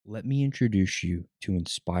Let me introduce you to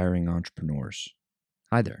inspiring entrepreneurs.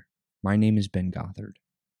 Hi there, my name is Ben Gothard.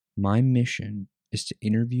 My mission is to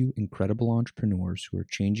interview incredible entrepreneurs who are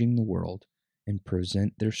changing the world and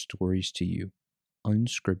present their stories to you,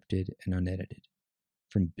 unscripted and unedited.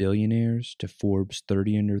 From billionaires to Forbes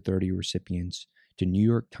 30 Under 30 recipients to New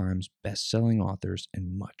York Times best-selling authors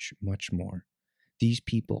and much, much more. These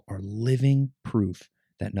people are living proof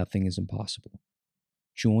that nothing is impossible.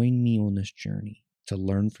 Join me on this journey to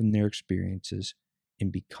learn from their experiences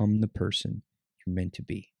and become the person you're meant to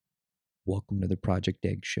be. Welcome to the Project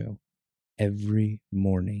Egg Show, every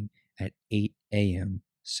morning at 8 a.m.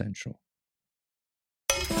 Central.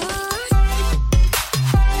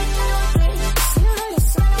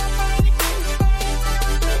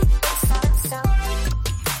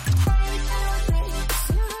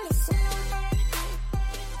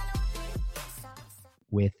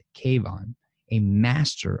 With Kayvon, a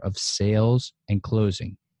master of sales and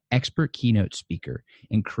closing, expert keynote speaker,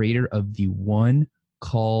 and creator of the One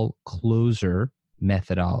Call Closer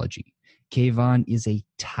methodology. Kayvon is a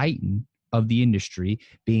titan of the industry,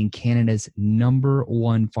 being Canada's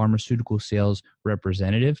 #1 pharmaceutical sales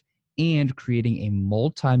representative and creating a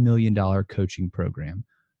multi-million-dollar coaching program.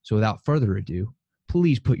 So without further ado,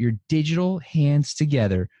 please put your digital hands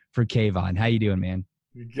together for Kayvon. How you doing, man?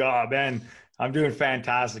 God, Ben, I'm doing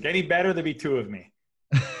fantastic. Any better, there'd be two of me.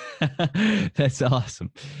 That's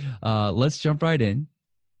awesome. Let's jump right in.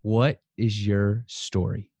 What is your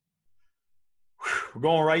story? We're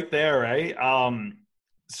going right there, right?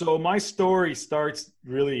 So my story starts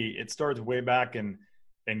way back in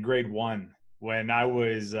grade 1 when I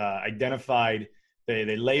was identified.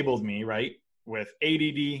 They labeled me, right, with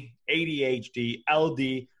ADD, ADHD,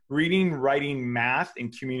 LD, reading, writing, math,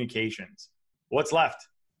 and communications. What's left?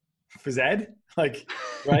 Phys ed?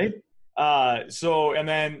 Right? And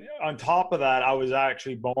then on top of that, I was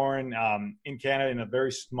actually born in Canada in a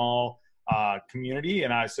very small community.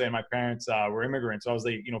 And my parents were immigrants. So I was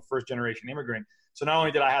the first generation immigrant. So not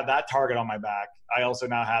only did I have that target on my back, I also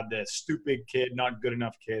now had the stupid kid, not good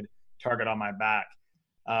enough kid target on my back.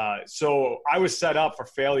 So I was set up for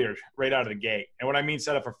failure right out of the gate. And when I mean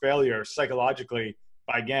set up for failure, psychologically,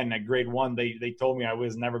 again, at grade 1, they told me I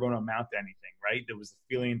was never going to amount to anything, right? There was the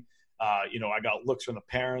feeling, I got looks from the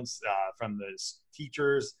parents, from the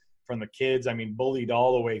teachers, from the kids. I mean, bullied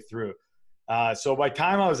all the way through. So by the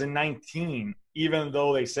time I was in 19, even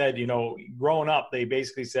though they said, growing up, they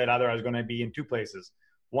basically said either I was going to be in two places.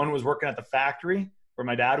 One was working at the factory where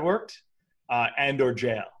my dad worked, and or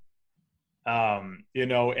jail.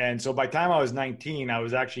 And so by the time I was 19, I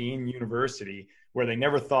was actually in university where they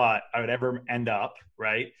never thought I would ever end up,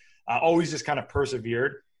 right? Always just kind of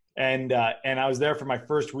persevered. And I was there for my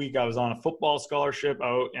first week. I was on a football scholarship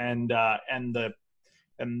and the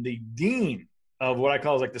dean of what I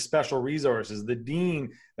call is like the special resources, the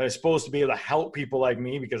dean that is supposed to be able to help people like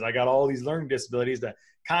me because I got all these learning disabilities that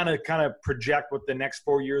kind of project what the next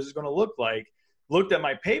 4 years is going to look like, looked at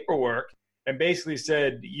my paperwork and basically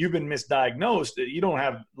said, you've been misdiagnosed. You don't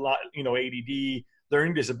have, ADD,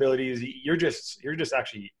 learning disabilities. You're just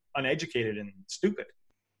actually uneducated and stupid.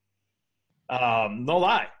 No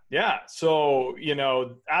lie. Yeah. So,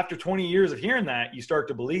 after 20 years of hearing that, you start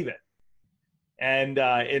to believe it. And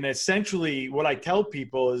essentially what I tell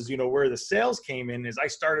people is, where the sales came in is I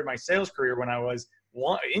started my sales career when I was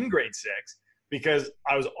in grade 6 because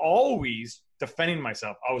I was always defending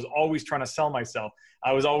myself. I was always trying to sell myself.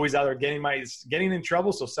 I was always either getting in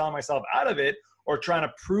trouble, so selling myself out of it, or trying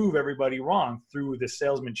to prove everybody wrong through the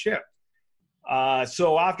salesmanship.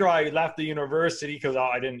 So after I left the university, because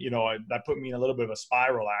I didn't, that put me in a little bit of a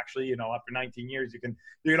spiral. Actually, after 19 years, you can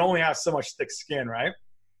only have so much thick skin, right?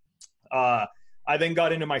 I then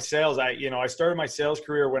got into my sales. I started my sales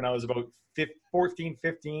career when I was about 14,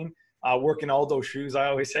 15, working all those shoes. I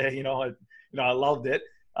always say, I loved it.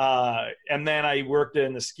 And then I worked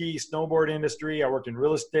in the ski snowboard industry. I worked in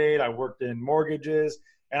real estate. I worked in mortgages.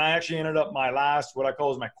 And I actually ended up what I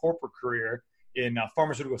call is my corporate career in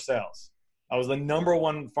pharmaceutical sales. I was the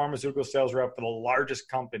 #1 pharmaceutical sales rep for the largest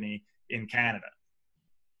company in Canada.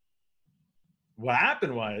 What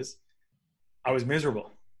happened was I was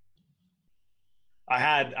miserable. I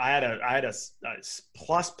had a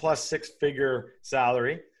plus 6-figure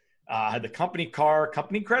salary. I had the company car,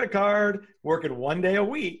 company credit card, working 1 day a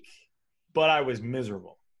week, but I was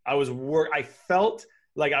miserable. I felt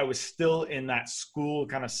like I was still in that school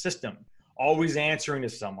kind of system, always answering to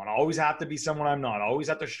someone, always have to be someone I'm not, always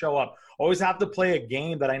have to show up, always have to play a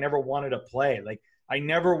game that I never wanted to play. Like I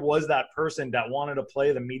never was that person that wanted to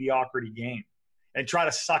play the mediocrity game and try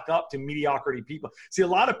to suck up to mediocrity people. See, a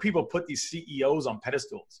lot of people put these CEOs on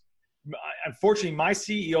pedestals. unfortunately, my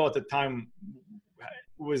CEO at the time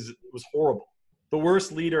was horrible. The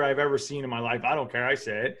worst leader I've ever seen in my life. I don't care. I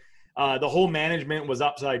say it. The whole management was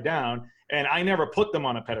upside down, and I never put them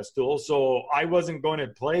on a pedestal. So I wasn't going to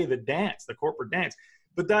play the dance, the corporate dance.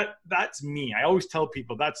 But that's me. I always tell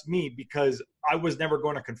people that's me because I was never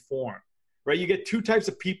going to conform, right? You get two types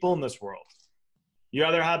of people in this world. You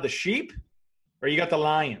either have the sheep or you got the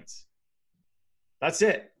lions. That's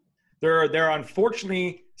it. There are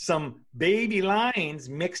unfortunately some baby lions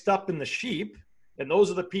mixed up in the sheep. And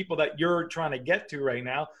those are the people that you're trying to get to right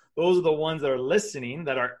now. Those are the ones that are listening,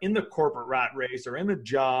 that are in the corporate rat race or in the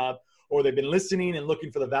job, or they've been listening and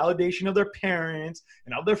looking for the validation of their parents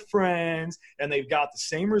and of their friends. And they've got the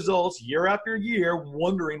same results year after year,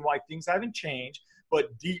 wondering why things haven't changed.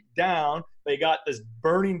 But deep down, they got this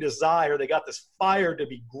burning desire. They got this fire to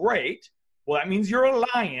be great. Well, that means you're a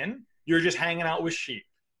lion. You're just hanging out with sheep.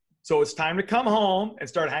 So it's time to come home and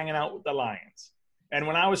start hanging out with the lions. And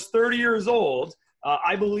when I was 30 years old,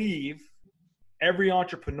 I believe every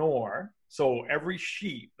entrepreneur, so every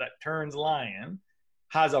sheep that turns lion,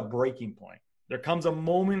 has a breaking point. There comes a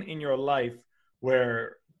moment in your life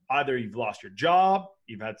where either you've lost your job,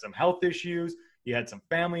 you've had some health issues, you had some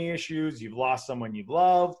family issues, you've lost someone you've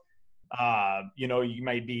loved, you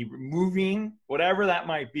might be moving, whatever that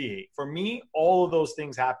might be. For me, all of those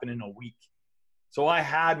things happen in a week. So I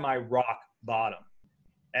had my rock bottom.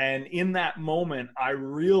 And in that moment, I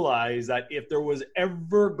realized that if there was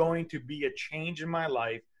ever going to be a change in my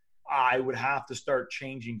life, I would have to start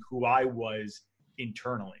changing who I was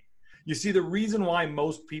internally. You see, the reason why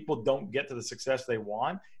most people don't get to the success they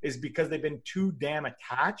want is because they've been too damn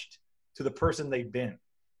attached to the person they've been.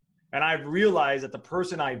 And I've realized that the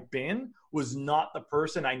person I've been was not the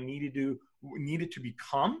person I needed to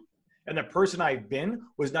become. And the person I've been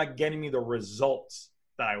was not getting me the results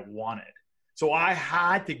that I wanted. So I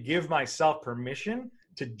had to give myself permission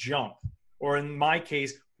to jump, or in my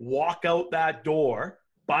case, walk out that door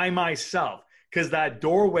by myself, because that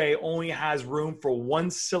doorway only has room for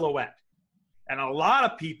one silhouette. And a lot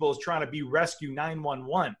of people is trying to be Rescue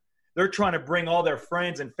 911. They're trying to bring all their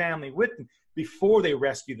friends and family with them before they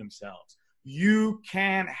rescue themselves. You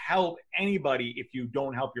can't help anybody if you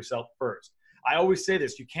don't help yourself first. I always say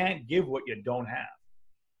this, you can't give what you don't have.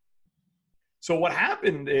 So what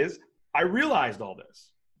happened is I realized all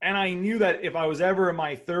this. And I knew that if I was ever in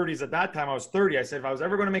my 30s, at that time I was 30, I said, if I was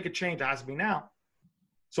ever going to make a change, it has to be now.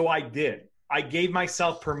 So I did. I gave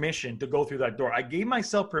myself permission to go through that door. I gave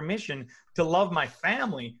myself permission to love my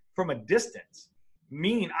family from a distance,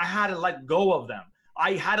 meaning I had to let go of them.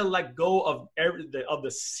 I had to let go of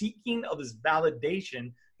the seeking of this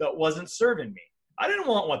validation that wasn't serving me. I didn't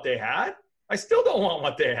want what they had. I still don't want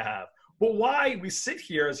what they have. But why we sit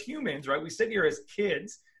here as humans, right? We sit here as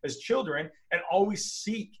kids, as children, and always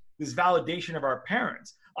seek this validation of our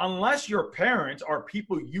parents. Unless your parents are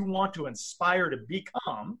people you want to inspire to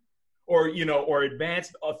become, or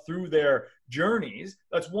advance through their journeys,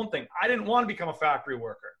 that's one thing. I didn't want to become a factory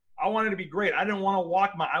worker. I wanted to be great. I didn't want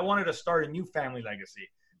to I wanted to start a new family legacy.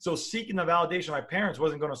 So seeking the validation of my parents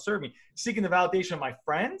wasn't going to serve me. Seeking the validation of my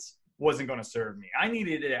friends wasn't going to serve me. I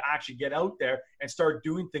needed to actually get out there and start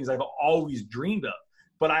doing things I've always dreamed of.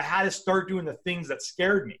 But I had to start doing the things that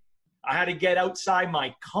scared me. I had to get outside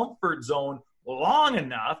my comfort zone long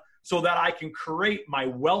enough so that I can create my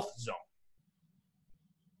wealth zone.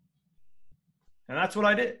 And that's what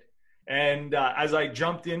I did. And as I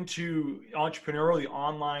jumped into entrepreneurial, the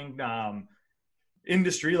online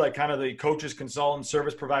industry, like kind of the coaches, consultants,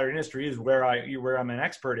 service provider industry is where I'm an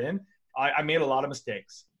expert in. I made a lot of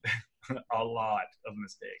mistakes, a lot of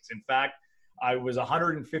mistakes. In fact, I was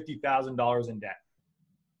 $150,000 in debt,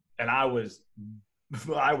 and I was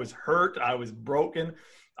hurt. I was broken.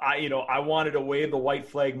 I wanted to wave the white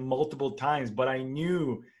flag multiple times, but I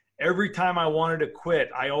knew every time I wanted to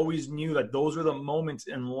quit, I always knew that those are the moments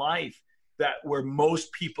in life where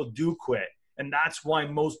most people do quit. And that's why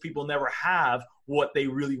most people never have what they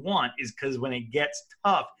really want, is because when it gets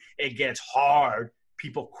tough, it gets hard,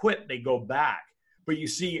 people quit, they go back. But you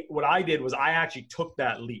see, what I did was I actually took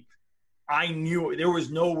that leap. I knew there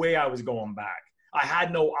was no way I was going back. I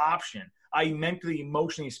had no option. I mentally,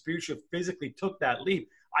 emotionally, spiritually, physically took that leap.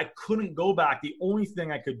 I couldn't go back. The only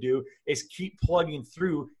thing I could do is keep plugging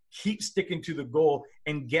through, keep sticking to the goal,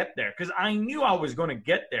 and get there. Because I knew I was going to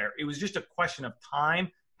get there. It was just a question of time,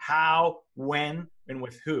 how, when, and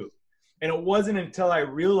with who. And it wasn't until I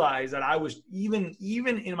realized that I was, even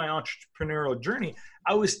in my entrepreneurial journey,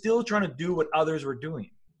 I was still trying to do what others were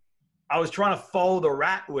doing. I was trying to follow the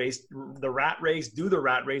rat race, do the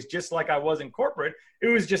rat race, just like I was in corporate. It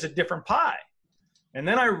was just a different pie. And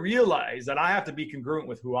then I realized that I have to be congruent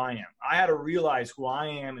with who I am. I had to realize who I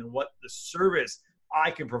am and what the service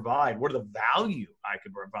I can provide, what are the value I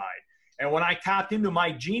can provide. And when I tapped into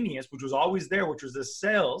my genius, which was always there, which was the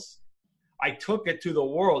sales, I took it to the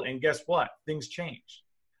world, and guess what? Things changed.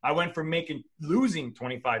 I went from losing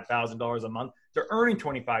 $25,000 a month to earning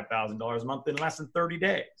 $25,000 a month in less than 30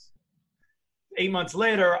 days. 8 months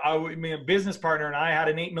later, my business partner and I had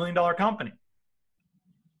an $8 million company.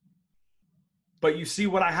 But you see,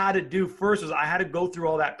 what I had to do first was I had to go through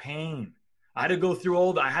all that pain. I had to go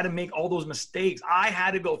through I had to make all those mistakes. I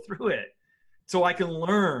had to go through it so I can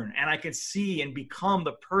learn and I can see and become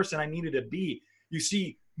the person I needed to be. You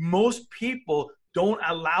see, most people don't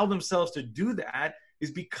allow themselves to do that is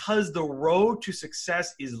because the road to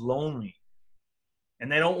success is lonely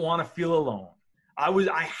and they don't want to feel alone.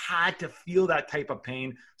 I had to feel that type of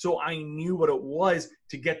pain so I knew what it was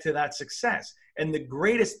to get to that success. And the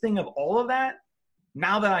greatest thing of all of that,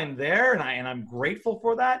 now that I'm there and I'm grateful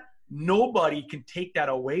for that, nobody can take that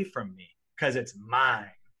away from me because it's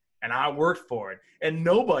mine and I worked for it. And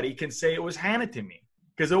nobody can say it was handed to me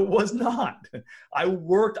because it was not.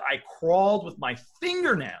 I crawled with my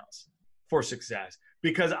fingernails for success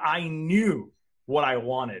because I knew what I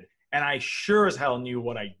wanted. And I sure as hell knew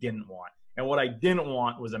what I didn't want. And what I didn't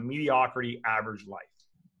want was a mediocrity average life.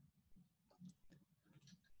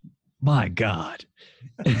 My God.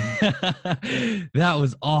 That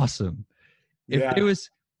was awesome. Yeah.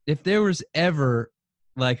 If there was ever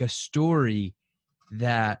like a story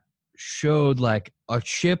that showed like a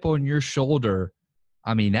chip on your shoulder,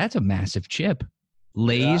 I mean, that's a massive chip.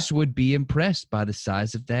 Lay's would be impressed by the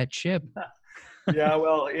size of that chip. Yeah,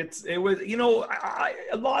 well, it was,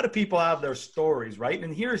 a lot of people have their stories, right?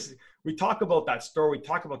 And we talk about that story, we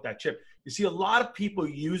talk about that chip. You see, a lot of people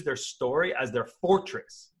use their story as their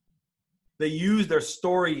fortress. They use their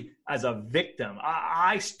story as a victim.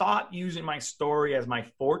 I stopped using my story as my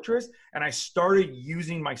fortress, and I started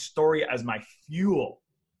using my story as my fuel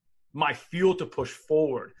to push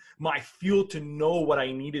forward, my fuel to know what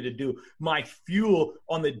I needed to do, my fuel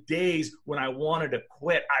on the days when I wanted to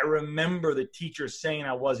quit. I remember the teacher saying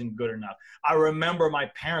I wasn't good enough. I remember my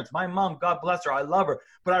parents, my mom, God bless her, I love her,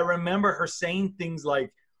 but I remember her saying things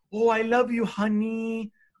like, "Oh, I love you,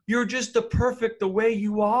 honey. You're just the way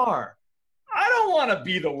you are." I don't want to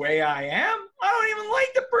be the way I am. I don't even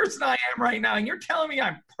like the person I am right now. And you're telling me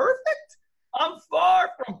I'm perfect? I'm far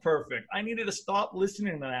from perfect. I needed to stop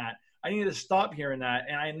listening to that. I needed to stop hearing that.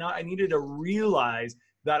 And I needed to realize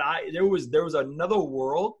that there was another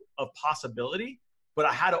world of possibility, but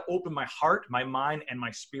I had to open my heart, my mind, and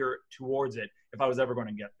my spirit towards it if I was ever going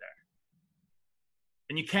to get there.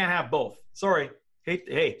 And you can't have both. Sorry.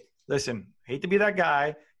 Hey, listen, hate to be that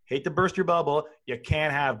guy. Hate to burst your bubble. You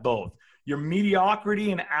can't have both. Your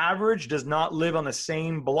mediocrity and average does not live on the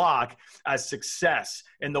same block as success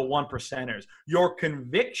and the 1%ers. Your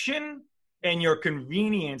conviction and your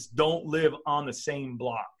convenience don't live on the same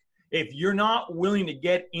block. If you're not willing to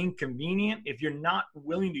get inconvenient, if you're not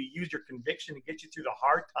willing to use your conviction to get you through the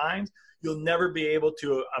hard times, you'll never be able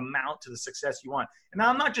to amount to the success you want. And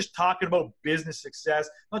I'm not just talking about business success.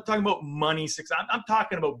 I'm not talking about money success. I'm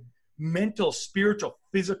talking about mental, spiritual,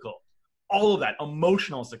 physical. All of that,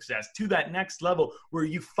 emotional success to that next level where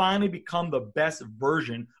you finally become the best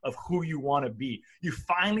version of who you want to be. You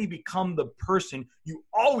finally become the person you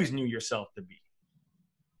always knew yourself to be.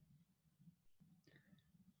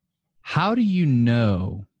 How do you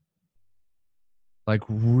know, like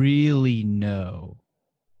really know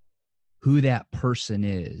who that person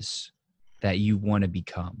is that you want to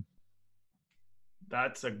become?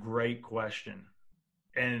 That's a great question.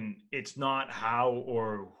 And it's not how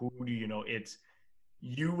or who do you know. It's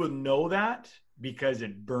you will know that because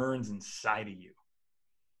it burns inside of you.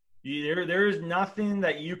 There's nothing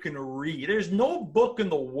that you can read. There's no book in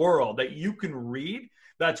the world that you can read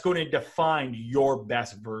that's going to define your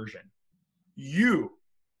best version. You,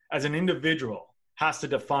 as an individual, has to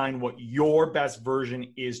define what your best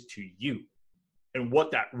version is to you and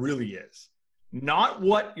what that really is. Not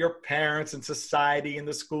what your parents and society and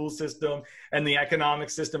the school system and the economic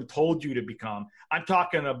system told you to become. I'm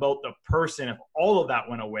talking about the person. If all of that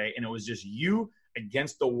went away and it was just you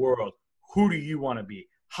against the world, who do you want to be?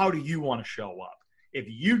 How do you want to show up? If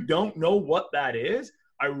you don't know what that is,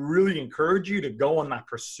 I really encourage you to go on that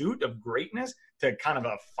pursuit of greatness to kind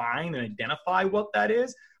of find and identify what that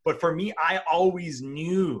is. But for me, I always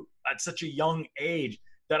knew at such a young age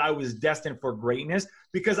that I was destined for greatness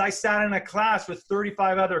because I sat in a class with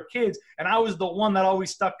 35 other kids and I was the one that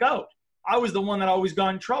always stuck out. I was the one that always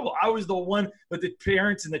got in trouble. I was the one that the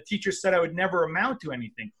parents and the teachers said I would never amount to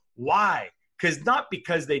anything. Why?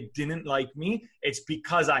 because they didn't like me. It's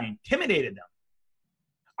because I intimidated them.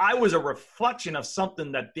 I was a reflection of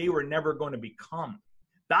something that they were never going to become.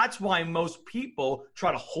 That's why most people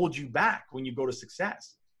try to hold you back when you go to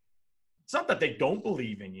success. It's not that they don't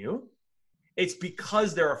believe in you. It's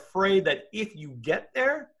because they're afraid that if you get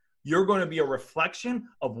there, you're going to be a reflection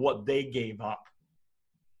of what they gave up.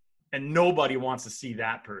 And nobody wants to see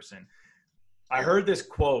that person. I heard this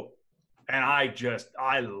quote and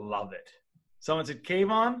I love it. Someone said,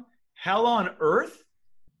 Kayvon, hell on earth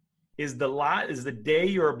is the day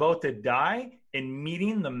you're about to die and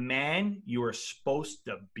meeting the man you are supposed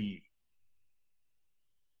to be.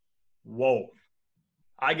 Whoa.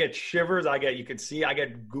 I get shivers. You can see, I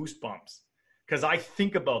get goosebumps because I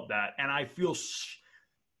think about that and I feel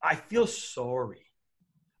sorry.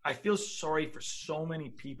 I feel sorry for so many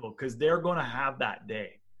people because they're going to have that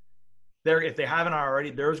day. If they haven't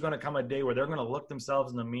already, there's going to come a day where they're going to look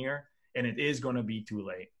themselves in the mirror and it is going to be too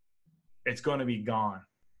late. It's going to be gone.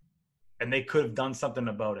 And they could have done something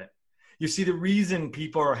about it. You see, the reason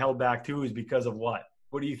people are held back too is because of what?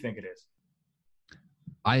 What do you think it is?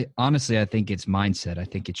 I think it's mindset. I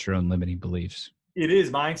think it's your own limiting beliefs. It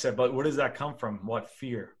is mindset, but where does that come from? What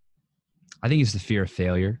fear? I think it's the fear of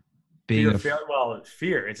failure. Fear of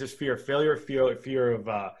fear. It's just fear of failure, fear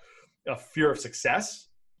of success.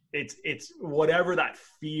 It's whatever that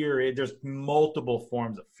fear is. There's multiple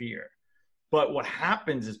forms of fear. But what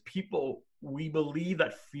happens is we believe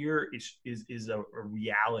that fear is a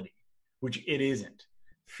reality, which it isn't.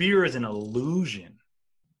 Fear is an illusion.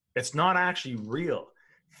 It's not actually real.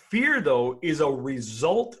 Fear, though, is a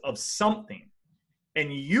result of something.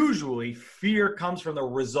 And usually fear comes from the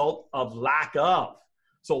result of lack of.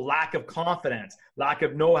 So lack of confidence, lack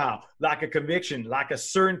of know-how, lack of conviction, lack of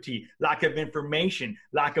certainty, lack of information,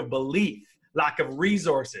 lack of belief, lack of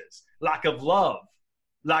resources, lack of love,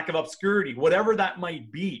 lack of obscurity, whatever that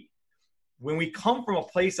might be. When we come from a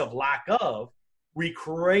place of lack of, we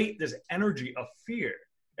create this energy of fear.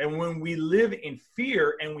 And when we live in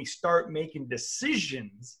fear and we start making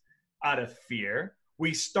decisions out of fear,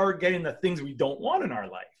 we start getting the things we don't want in our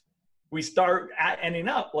life. We start ending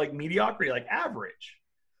up like mediocrity, like average.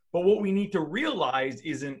 But what we need to realize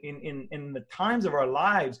is in the times of our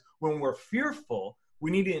lives when we're fearful,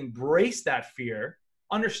 we need to embrace that fear,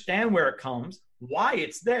 understand where it comes, why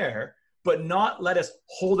it's there, but not let us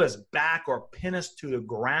hold us back or pin us to the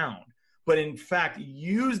ground. But in fact,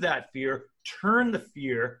 use that fear, turn the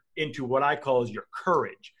fear into what I call is your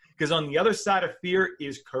courage. Because on the other side of fear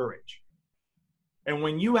is courage. And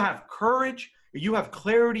when you have courage, you have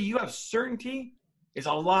clarity, you have certainty, it's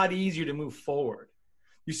a lot easier to move forward.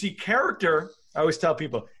 You see, character, I always tell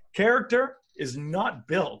people, character is not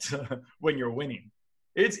built when you're winning.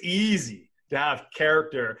 It's easy to have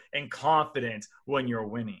character and confidence when you're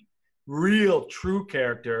winning. Real, true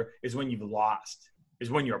character is when you've lost,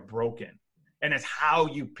 is when you're broken. And it's how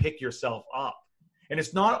you pick yourself up. And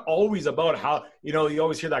it's not always about how, you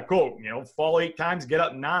always hear that quote, fall 8 times, get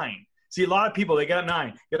up 9. See, a lot of people, they get up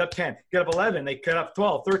 9, get up 10, get up 11, they get up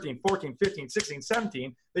 12, 13, 14, 15, 16,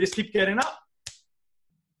 17. They just keep getting up.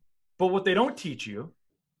 But what they don't teach you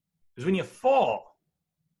is when you fall,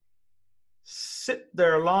 sit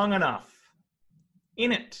there long enough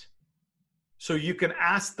in it so you can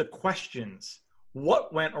ask the questions.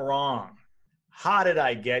 What went wrong? How did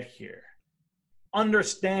I get here?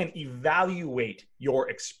 Understand, evaluate your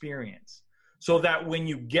experience so that when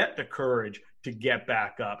you get the courage to get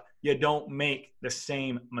back up, you don't make the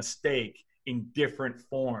same mistake in different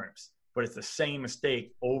forms, but it's the same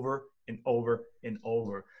mistake over and over and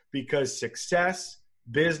over. Because success,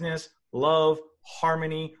 business, love,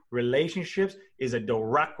 harmony, relationships is a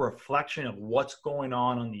direct reflection of what's going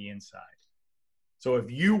on the inside. So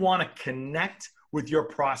if you want to connect with your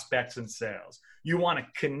prospects and sales, you want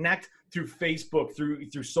to connect through Facebook,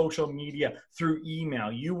 through social media, through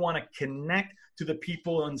email, you want to connect to the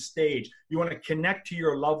people on stage, you want to connect to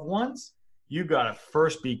your loved ones, you got to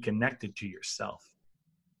first be connected to yourself.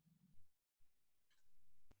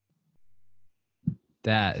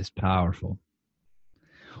 That is powerful.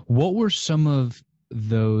 What were some of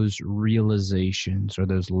those realizations or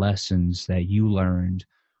those lessons that you learned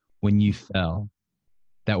when you fell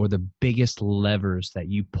that were the biggest levers that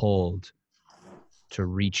you pulled to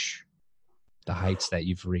reach the heights that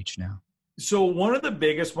you've reached now? So one of the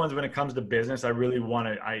biggest ones when it comes to business, I really want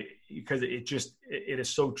to, because it is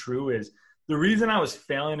so true, is the reason I was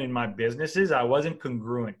failing in my business is I wasn't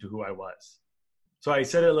congruent to who I was. So I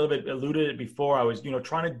said it a little bit, alluded it before. I was,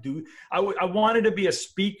 trying to do, I wanted to be a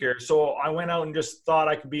speaker. So I went out and just thought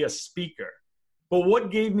I could be a speaker. But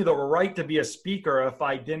what gave me the right to be a speaker if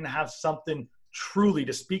I didn't have something truly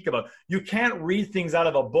to speak about. You can't read things out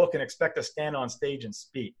of a book and expect to stand on stage and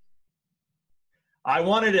speak. I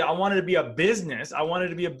wanted to be a business. I wanted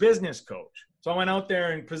to be a business coach. So I went out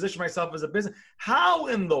there and positioned myself as a business. How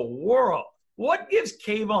in the world? What gives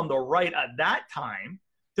Kayvon the right at that time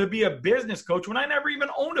to be a business coach when I never even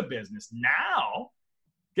owned a business? Now,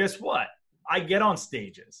 guess what? I get on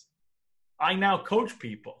stages. I now coach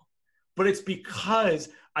people. But it's because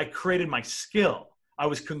I created my skill. I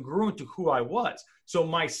was congruent to who I was. So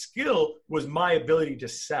my skill was my ability to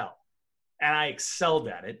sell. And I excelled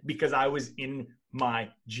at it because I was in my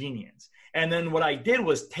genius. And then what I did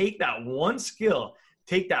was take that one skill,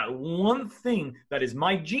 take that one thing that is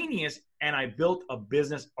my genius, and I built a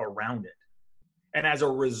business around it. And as a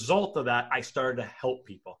result of that, I started to help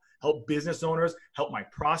people, help business owners, help my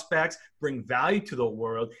prospects, bring value to the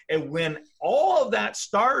world. And when all of that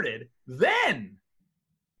started, then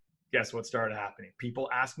guess what started happening? People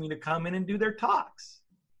asked me to come in and do their talks.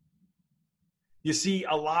 You see,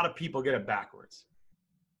 a lot of people get it backwards.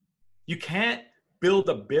 You can't build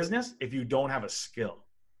a business if you don't have a skill.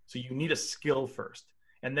 So you need a skill first,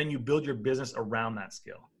 and then you build your business around that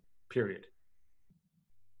skill, period.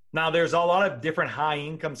 Now, there's a lot of different high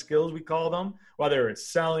income skills, we call them, whether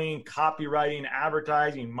it's selling, copywriting,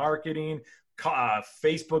 advertising, marketing,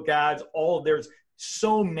 Facebook ads, there's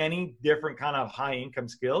so many different kind of high income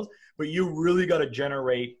skills, but you really got to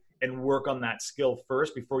generate and work on that skill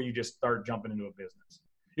first before you just start jumping into a business.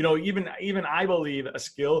 You know, even I believe a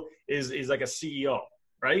skill is like a CEO,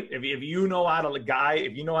 right? If you know how to guide,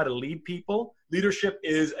 if you know how to lead people, leadership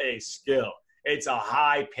is a skill. It's a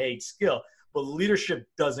high paid skill, but leadership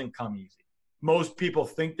doesn't come easy. Most people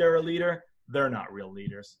think they're a leader. They're not real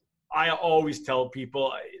leaders. I always tell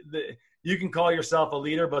people you can call yourself a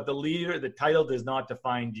leader, but the title does not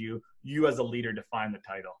define you. You as a leader define the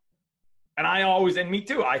title. And me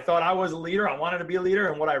too, I thought I was a leader. I wanted to be a leader.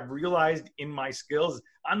 And what I've realized in my skills,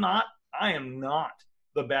 I am not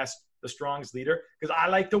the best, the strongest leader because I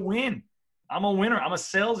like to win. I'm a winner. I'm a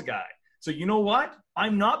sales guy. So you know what?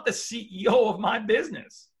 I'm not the CEO of my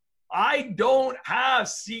business. I don't have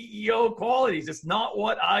CEO qualities. It's not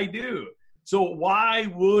what I do. So why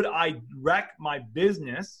would I wreck my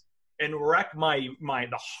business and wreck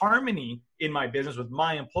the harmony in my business with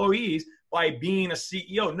my employees by being a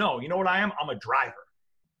CEO? No, you know what I am? I'm a driver.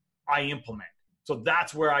 I implement. So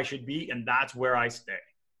that's where I should be, and that's where I stay.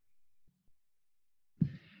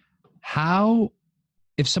 How,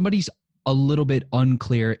 if somebody's a little bit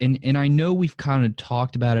unclear, and I know we've kind of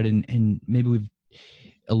talked about it and maybe we've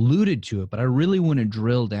alluded to it, but I really want to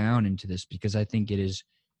drill down into this because I think it is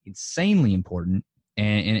insanely important.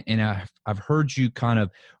 And I've heard you kind of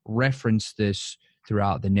reference this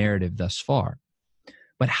throughout the narrative thus far.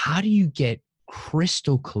 But how do you get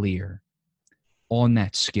crystal clear on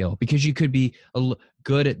that skill? Because you could be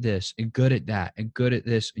good at this and good at that and good at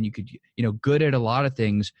this, and you could, good at a lot of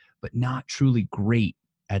things, but not truly great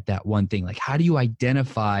at that one thing. Like, how do you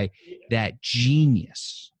identify that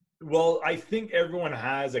genius? Well, I think everyone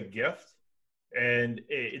has a gift, and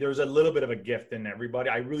there's a little bit of a gift in everybody.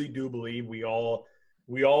 I really do believe we all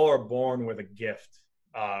are born with a gift.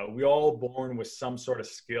 We all born with some sort of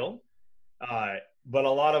skill. But a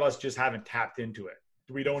lot of us just haven't tapped into it.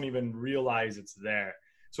 We don't even realize it's there.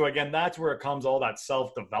 So again, that's where it comes all that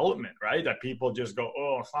self-development, right? That people just go,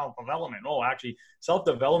 oh, self-development. Oh, actually,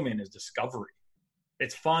 self-development is discovery.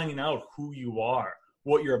 It's finding out who you are,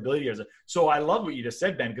 what your ability is. So I love what you just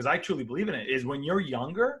said, Ben, because I truly believe in it, is when you're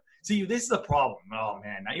younger, see, this is the problem. Oh,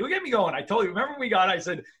 man, now you get me going. I told you, remember I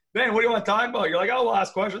said, Ben, what do you want to talk about? You're like, oh,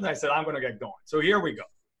 last question. I said, I'm going to get going. So here we go.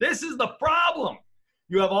 This is the problem.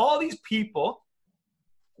 You have all these people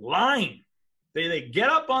lying. They get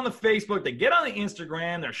up on the Facebook, they get on the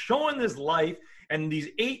Instagram, they're showing this life, and these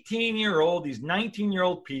 18-year-old, these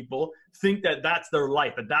 19-year-old people think that that's their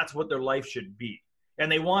life, that that's what their life should be. And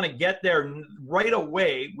they want to get there right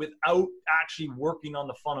away without actually working on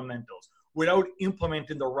the fundamentals, without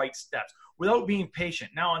implementing the right steps, without being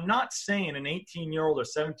patient. Now, I'm not saying an 18-year-old or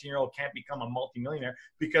 17-year-old can't become a multimillionaire,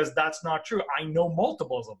 because that's not true. I know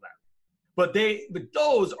multiples of them. But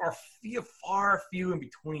those are far few in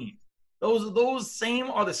between. Those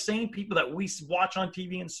are the same people that we watch on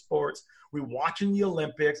TV in sports, we watch in the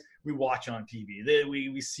Olympics, we watch on TV,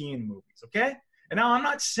 we see in movies. Okay. And now I'm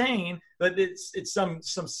not saying that it's some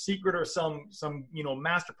secret or some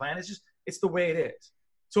master plan. It's the way it is.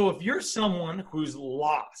 So if you're someone who's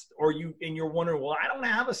lost, or you're wondering, well, I don't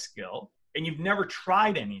have a skill, and you've never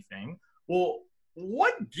tried anything, well,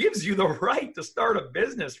 what gives you the right to start a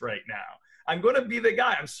business right now? I'm going to be the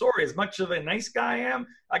guy. I'm sorry. As much of a nice guy I am,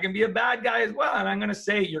 I can be a bad guy as well. And I'm going to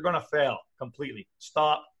say you're going to fail completely.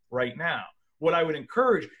 Stop right now. what I would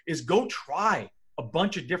encourage is go try a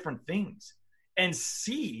bunch of different things and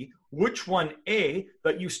see which one, A,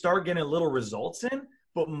 that you start getting little results in,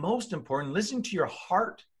 but most important, listen to your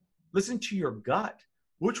heart, listen to your gut.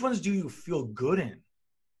 Which ones do you feel good in?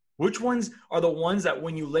 Which ones are the ones that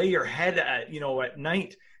when you lay your head at, at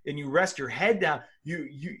night and you rest your head down,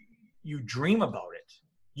 you dream about it.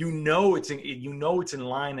 You know it's in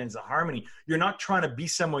line and it's a harmony. You're not trying to be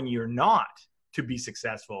someone you're not to be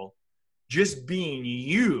successful. Just being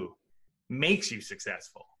you makes you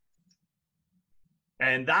successful.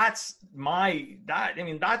 And that's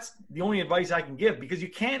the only advice I can give, because you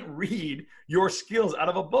can't read your skills out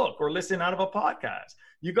of a book or listen out of a podcast.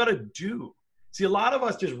 You got to do. See, a lot of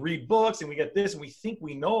us just read books and we get this and we think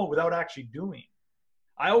we know without actually doing.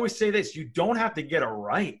 I always say this, you don't have to get it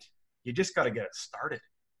right. You just got to get it started.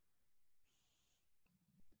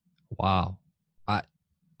 Wow. I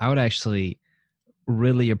would actually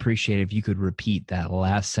really appreciate if you could repeat that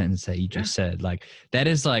last sentence that you just said. Like, that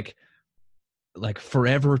is like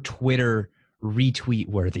forever Twitter retweet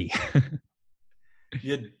worthy.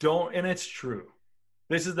 You don't, and it's true.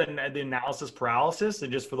 This is the analysis paralysis.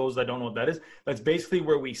 And just for those that don't know what that is, that's basically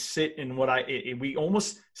where we sit in we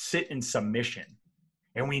almost sit in submission.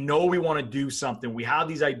 And we know we want to do something. We have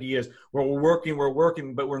these ideas where we're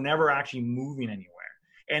working, but we're never actually moving anywhere.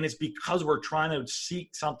 And it's because we're trying to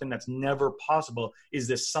seek something that's never possible. Is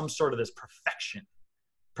this some sort of this perfection?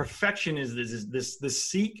 Perfection is this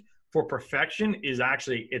seek for perfection is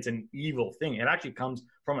actually, it's an evil thing. It actually comes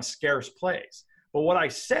from a scarce place. But what I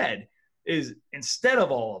said is, instead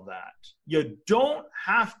of all of that, you don't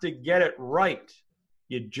have to get it right.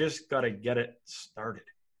 You just got to get it started.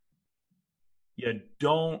 You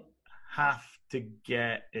don't have to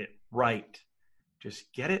get it right.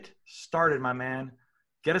 Just get it started, my man.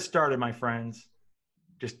 Get it started, my friends.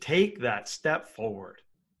 Just take that step forward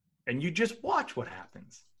and you just watch what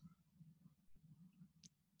happens.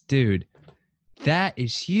 Dude, that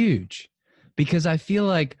is huge, because I feel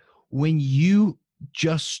like when you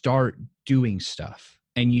just start doing stuff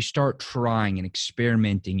and you start trying and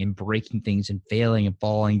experimenting and breaking things and failing and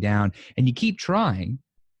falling down and you keep trying,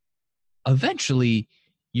 eventually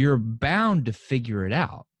you're bound to figure it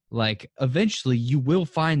out. Like, eventually you will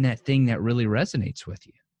find that thing that really resonates with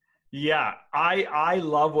you. Yeah, I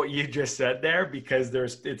love what you just said there, because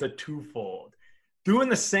it's a twofold. Doing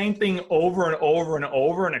the same thing over and over and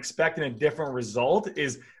over and expecting a different result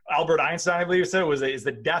is, Albert Einstein, I believe, said, is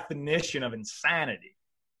the definition of insanity.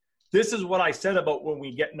 This is what I said about when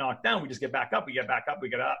we get knocked down, we just get back up, we get back up, we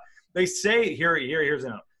get up. They say, here's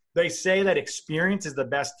another. They say that experience is the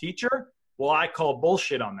best teacher. Well, I call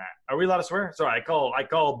bullshit on that. Are we allowed to swear? Sorry, I call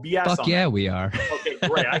BS Fuck on yeah, that. we are. Okay,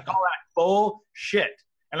 great. I call that bullshit.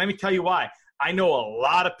 And let me tell you why. I know a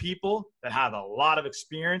lot of people that have a lot of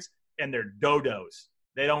experience and they're dodos.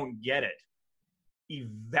 They don't get it.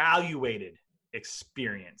 Evaluated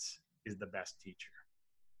experience is the best teacher.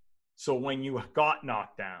 So when you got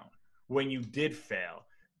knocked down, when you did fail,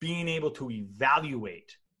 being able to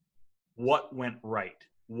evaluate what went right,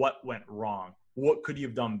 what went wrong, what could you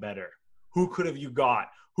have done better? Who could have you got?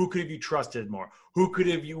 Who could have you trusted more? What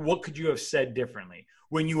could you have said differently?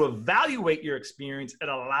 When you evaluate your experience, it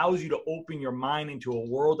allows you to open your mind into a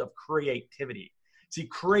world of creativity. See,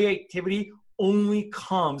 creativity only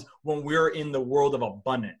comes when we're in the world of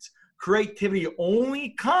abundance. Creativity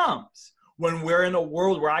only comes when we're in a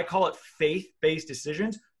world where I call it faith-based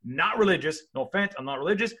decisions, not religious. No offense, I'm not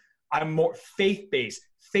religious. I'm more faith-based,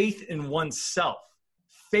 faith in oneself,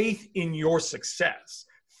 faith in your success,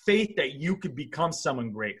 faith that you could become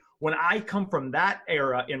someone great. When I come from that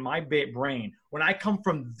era in my brain, when I come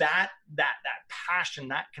from that passion,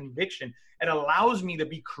 that conviction, it allows me to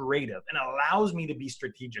be creative and allows me to be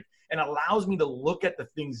strategic and allows me to look at the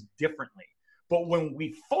things differently. But when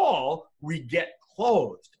we fall, we get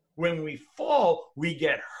closed. When we fall, we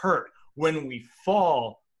get hurt. When we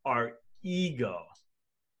fall, our ego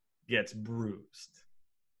gets bruised.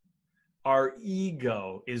 Our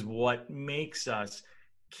ego is what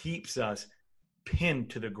keeps us pinned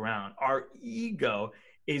to the ground. Our ego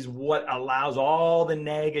is what allows all the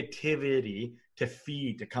negativity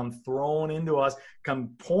to come thrown into us,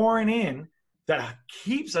 come pouring in, that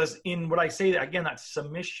keeps us in what I say again, that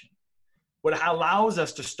submission. What allows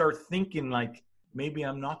us to start thinking like, maybe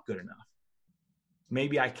I'm not good enough.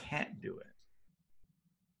 Maybe I can't do it.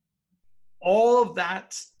 All of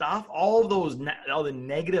that stuff, all the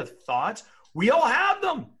negative thoughts, we all have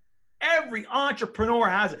them. Every entrepreneur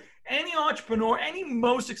has it. Any entrepreneur, any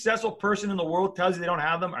most successful person in the world tells you they don't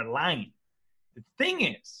have them are lying. The thing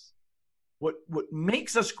is, what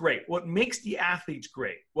makes us great, what makes the athletes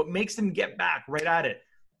great, what makes them get back right at it,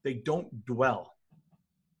 They don't dwell.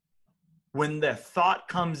 When the thought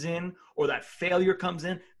comes in or that failure comes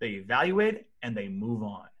in, they evaluate and they move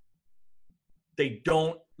on. They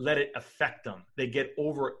don't let it affect them. They get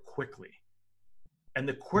over it quickly. And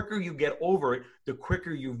the quicker you get over it, the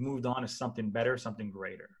quicker you've moved on to something better, something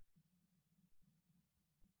greater.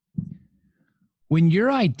 When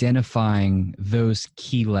you're identifying those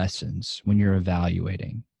key lessons, when you're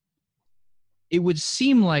evaluating, it would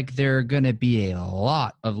seem like there are going to be a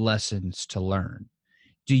lot of lessons to learn.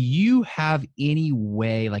 Do you have any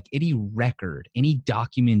way, like any record, any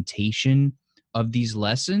documentation of these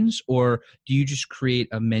lessons, or do you just create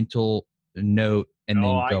a mental note and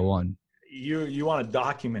then go on? You want to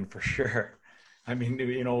document for sure. I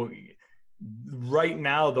mean, right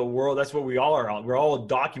now the world, that's what we all are. We're all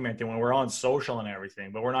documenting when we're on social and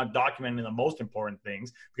everything, but we're not documenting the most important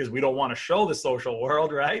things because we don't want to show the social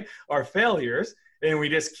world, right? Our failures, and we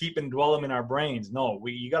just keep and dwell them in our brains. No,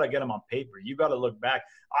 you got to get them on paper. You got to look back.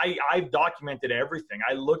 I've documented everything.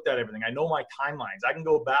 I looked at everything. I know my timelines. I can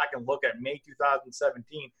go back and look at May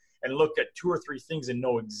 2017 and look at 2 or 3 things and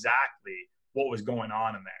know exactly what was going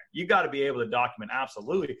on in there. You got to be able to document,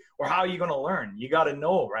 absolutely. Or how are you going to learn? You got to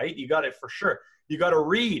know, right? You got to, for sure. You got to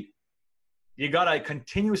read. You got to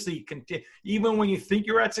continuously continue. Even when you think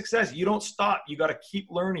you're at success, you don't stop. You got to keep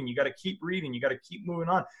learning. You got to keep reading. You got to keep moving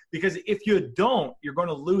on. Because if you don't, you're going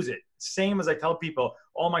to lose it. Same as I tell people,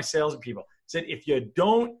 all my salespeople said, if you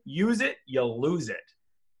don't use it, you'll lose it.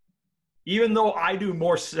 Even though I do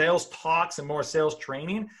more sales talks and more sales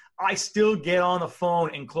training, I still get on the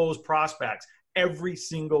phone and close prospects every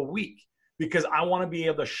single week because I want to be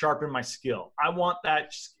able to sharpen my skill. I want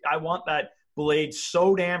that blade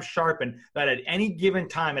so damn sharpened that at any given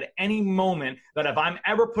time, at any moment, that if I'm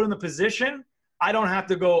ever put in the position, I don't have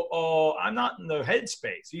to go, oh, I'm not in the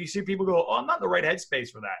headspace. You see people go, oh, I'm not in the right headspace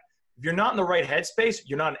for that. If you're not in the right headspace,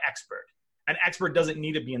 you're not an expert. An expert doesn't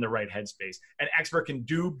need to be in the right headspace. An expert can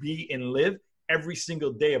do, be, and live every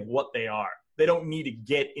single day of what they are. They don't need to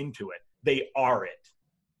get into it. They are it.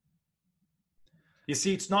 You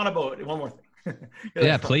see, it's not about one more thing.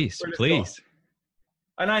 Yeah, please.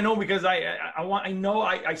 And I know because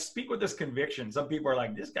I speak with this conviction. Some people are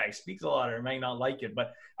like, this guy speaks a lot or may not like it,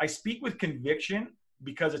 but I speak with conviction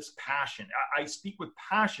because it's passion. I speak with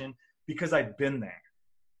passion because I've been there.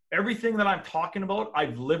 Everything that I'm talking about,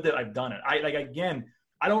 I've lived it. I've done it.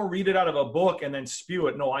 I don't read it out of a book and then spew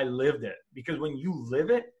it. No, I lived it. Because when you live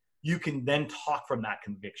it, you can then talk from that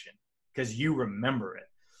conviction because you remember it.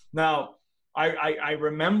 Now, I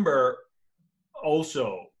remember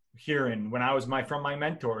also hearing when I was from my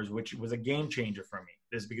mentors, which was a game changer for me.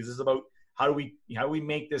 This is about how do we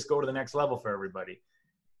make this go to the next level for everybody.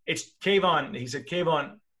 It's Kayvon. He said,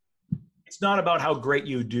 Kayvon, it's not about how great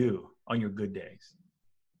you do on your good days.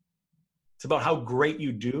 It's about how great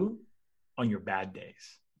you do on your bad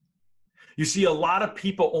days. You see, a lot of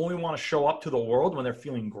people only want to show up to the world when they're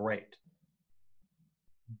feeling great.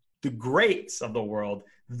 The greats of the world,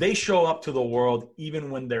 they show up to the world even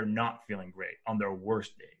when they're not feeling great, on their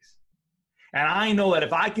worst days. And I know that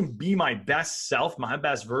if I can be my best self, my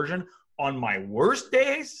best version on my worst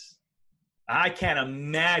days, I can't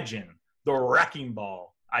imagine the wrecking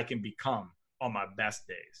ball I can become on my best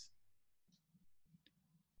days.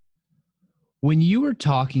 When you were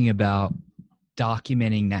talking about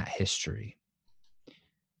documenting that history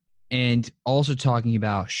and also talking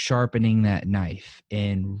about sharpening that knife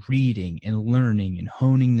and reading and learning and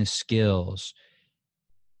honing the skills,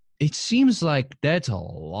 it seems like that's a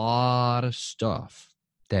lot of stuff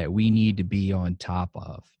that we need to be on top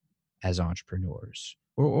of as entrepreneurs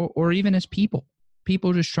or even as people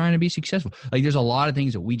just trying to be successful. Like there's a lot of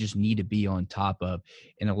things that we just need to be on top of,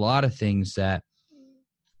 and a lot of things that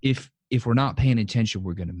if we're not paying attention,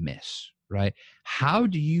 we're going to miss, right? How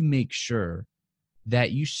do you make sure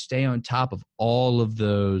that you stay on top of all of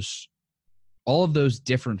those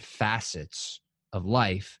different facets of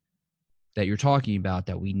life that you're talking about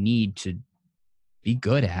that we need to be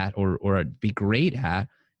good at or be great at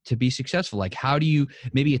to be successful? Like how do you,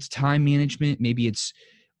 maybe it's time management, maybe it's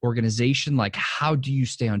organization, like how do you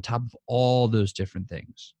stay on top of all those different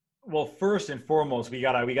things? Well, first and foremost, we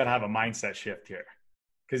gotta have a mindset shift here.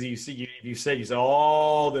 Because you said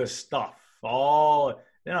all this stuff,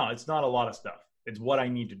 it's not a lot of stuff. It's what I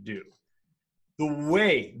need to do.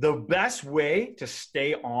 The best way to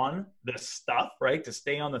stay on the stuff, right? To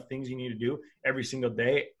stay on the things you need to do every single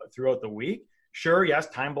day throughout the week. Sure, yes,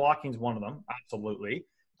 time blocking is one of them. Absolutely.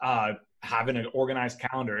 Having an organized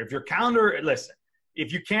calendar. If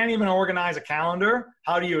you can't even organize a calendar,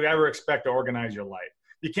 how do you ever expect to organize your life?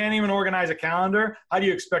 You can't even organize a calendar. How do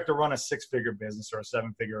you expect to run a 6-figure business or a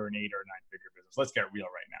 7-figure or an 8 or 9-figure business? ridiculous. Let's get real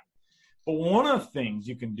right now. But one of the things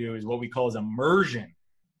you can do is what we call as immersion.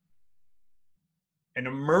 And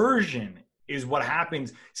immersion is what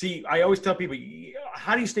happens. See, I always tell people,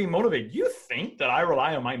 how do you stay motivated? You think that I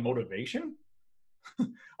rely on my motivation?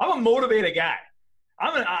 I'm a motivated guy.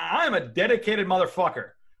 I'm a dedicated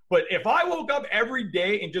motherfucker. But if I woke up every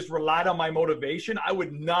day and just relied on my motivation, I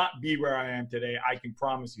would not be where I am today. I can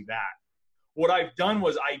promise you that. What I've done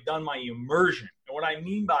was I've done my immersion. And what I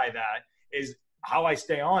mean by that is how I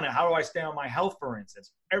stay on it. How do I stay on my health, for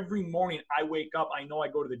instance? Every morning I wake up, I know I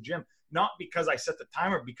go to the gym, not because I set the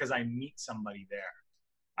timer, because I meet somebody there.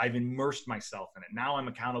 I've immersed myself in it. Now I'm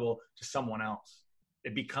accountable to someone else.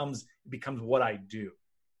 It becomes what I do.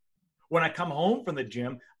 When I come home from the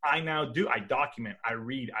gym, I document, I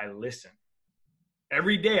read, I listen.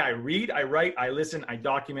 Every day I read, I write, I listen, I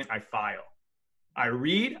document, I file. I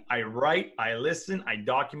read, I write, I listen, I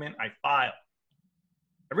document, I file.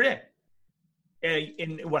 Every day.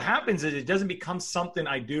 And what happens is it doesn't become something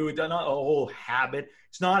I do. It's not a whole habit.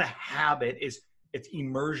 It's not a habit. It's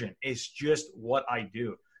immersion. It's just what I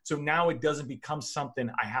do. So now it doesn't become something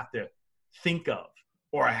I have to think of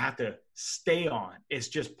or I have to stay on. It's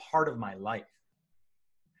just part of my life.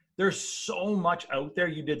 There's so much out there.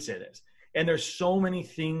 You did say this. And there's so many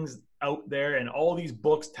things out there, and all these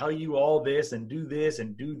books tell you all this and do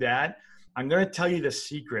that. I'm going to tell you the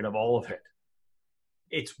secret of all of it.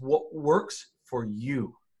 It's what works for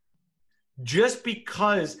you. Just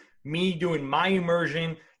because me doing my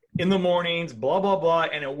immersion in the mornings, blah, blah, blah,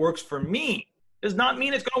 and it works for me does not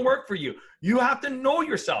mean it's going to work for you. You have to know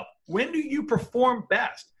yourself. When do you perform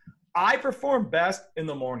best? I perform best in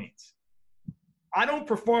the mornings. I don't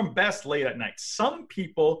perform best late at night. Some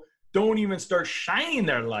people don't even start shining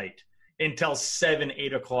their light until 7,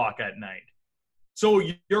 8 o'clock at night. So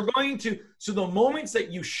you're going to, so the moments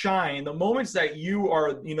that you shine, the moments that you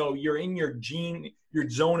are, you're in your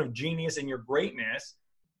zone of genius and your greatness,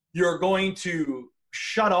 you're going to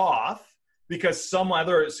shut off because some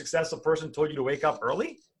other successful person told you to wake up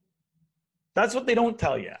early. That's what they don't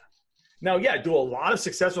tell you. Now, yeah, do a lot of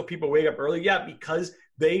successful people wake up early? Yeah, because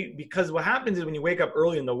what happens is when you wake up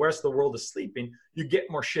early and the rest of the world is sleeping, you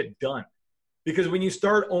get more shit done. Because when you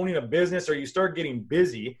start owning a business or you start getting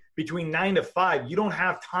busy between 9 to 5, you don't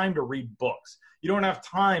have time to read books. You don't have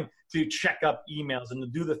time to check up emails and to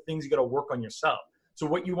do the things you got to work on yourself. So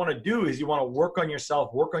what you want to do is you want to work on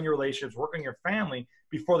yourself, work on your relationships, work on your family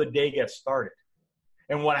before the day gets started.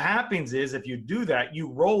 And what happens is if you do that,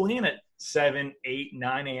 you roll in at 7, 8,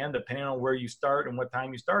 9 a.m., depending on where you start and what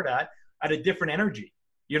time you start at a different energy.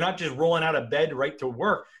 You're not just rolling out of bed right to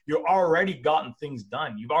work. You've already gotten things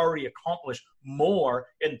done. You've already accomplished more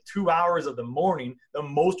in 2 hours of the morning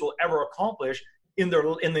than most will ever accomplish in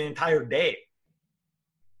the entire day.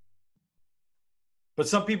 But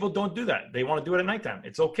some people don't do that. They want to do it at nighttime.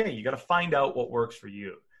 It's okay. You got to find out what works for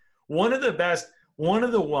you. One of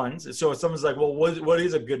the ones, so someone's like, well, what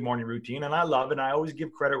is a good morning routine? And I love it. And I always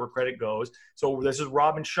give credit where credit goes. So this is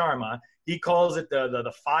Robin Sharma. He calls it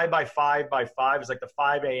the 5 by 5 by 5. It's like the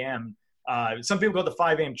 5 a.m. Some people call it the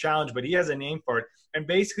 5 a.m. challenge, but he has a name for it. And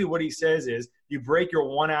basically what he says is you break your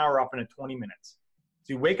 1 hour up into 20 minutes.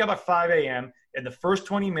 So you wake up at 5 a.m. and the first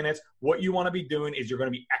 20 minutes, what you want to be doing is you're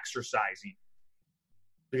going to be exercising.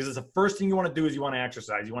 Because it's the first thing you want to do is you want to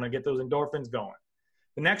exercise. You want to get those endorphins going.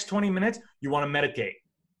 The next 20 minutes, you want to meditate.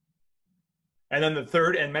 And then the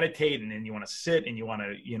third, and meditate, and then you want to sit and you want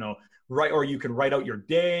to, write, or you can write out your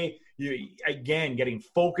day. Again, getting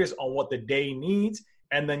focused on what the day needs.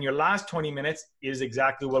 And then your last 20 minutes is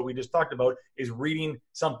exactly what we just talked about, is reading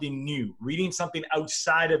something new, reading something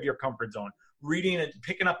outside of your comfort zone, reading and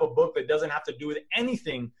picking up a book that doesn't have to do with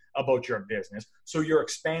anything about your business. So you're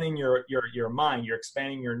expanding your mind, you're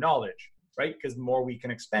expanding your knowledge, right? Because the more we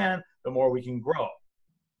can expand, the more we can grow.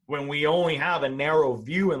 When we only have a narrow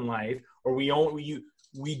view in life, or we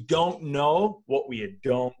don't know what we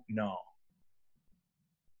don't know.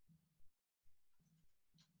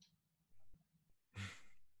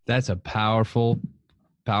 That's a powerful,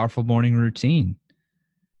 powerful morning routine.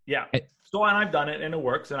 Yeah. So, and I've done it and it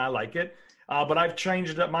works and I like it. But I've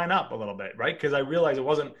changed mine up a little bit, right? Because I realized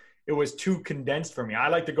it was too condensed for me. I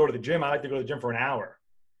like to go to the gym. I like to go to the gym for an hour.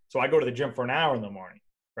 So I go to the gym for an hour in the morning,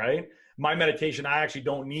 right? My meditation, I actually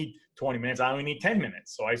don't need 20 minutes. I only need 10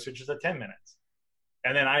 minutes. So I switch it to 10 minutes.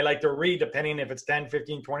 And then I like to read, depending if it's 10,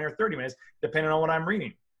 15, 20, or 30 minutes, depending on what I'm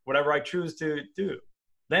reading, whatever I choose to do.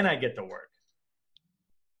 Then I get to work.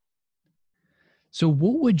 So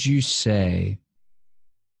what would you say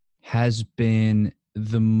has been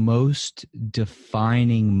the most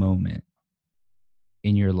defining moment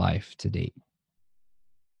in your life to date?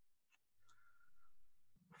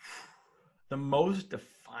 The most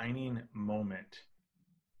defining moment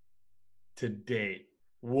to date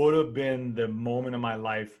would have been the moment of my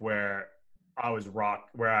life where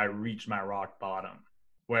where I reached my rock bottom,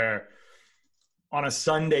 where on a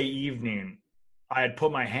Sunday evening, I had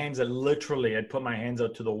put my hands out, literally, I'd put my hands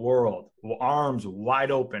out to the world, arms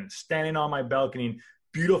wide open, standing on my balcony,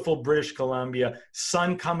 beautiful British Columbia,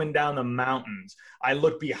 sun coming down the mountains. I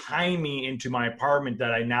looked behind me into my apartment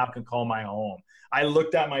that I now can call my home. I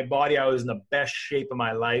looked at my body. I was in the best shape of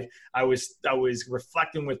my life. I was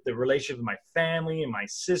reflecting with the relationship with my family and my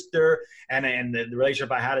sister and the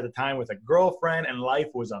relationship I had at the time with a girlfriend, and life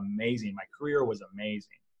was amazing. My career was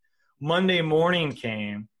amazing. Monday morning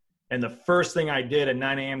came, and the first thing I did at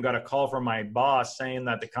 9 a.m. got a call from my boss saying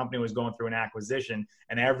that the company was going through an acquisition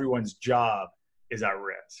and everyone's job is at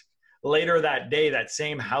risk. Later that day, that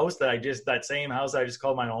same house that I just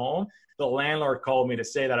called my home, the landlord called me to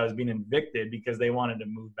say that I was being evicted because they wanted to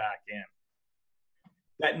move back in.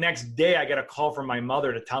 That next day, I get a call from my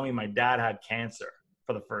mother to tell me my dad had cancer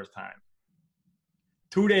for the first time.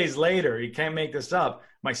 2 days later, you can't make this up,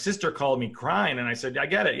 my sister called me crying, and I said, I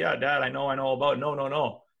get it. Yeah, Dad, I know about it.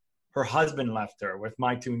 No. Her husband left her with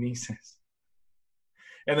my 2 nieces.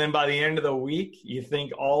 And then by the end of the week, you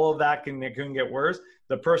think all of that couldn't get worse.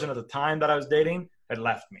 The person at the time that I was dating had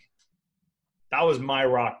left me. That was my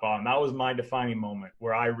rock bottom. That was my defining moment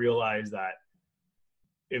where I realized that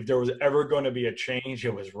if there was ever going to be a change,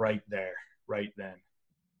 it was right there, right then.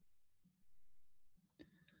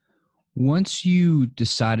 Once you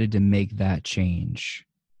decided to make that change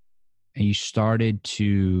and you started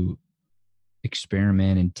to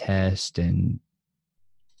experiment and test and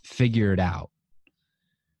figure it out,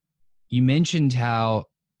 you mentioned how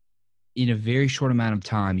in a very short amount of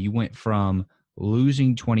time, you went from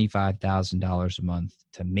losing $25,000 a month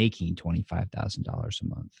to making $25,000 a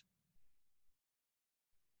month.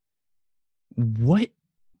 What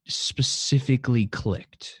specifically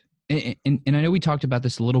clicked? And I know we talked about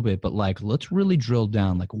this a little bit, but like, let's really drill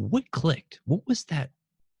down. Like, what clicked? What was that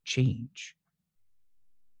change?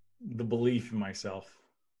 The belief in myself.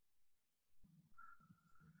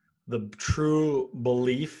 The true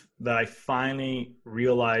belief that I finally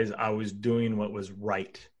realized I was doing what was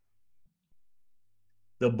right.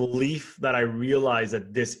 The belief that I realized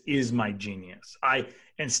that this is my genius.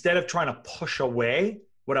 Instead of trying to push away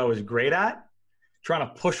what I was great at, trying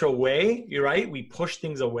to push away, you're right, we push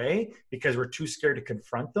things away because we're too scared to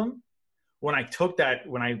confront them. When I took that,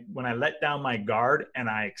 when I let down my guard and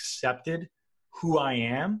I accepted who I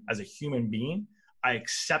am as a human being, I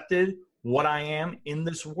accepted what I am in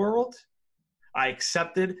this world. I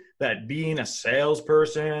accepted that being a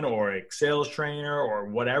salesperson or a sales trainer or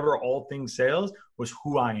whatever, all things sales, was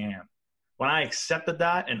who I am. When I accepted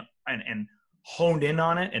that and honed in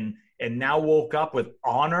on it and now woke up with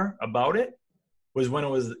honor about it, was when it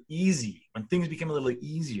was easy, when things became a little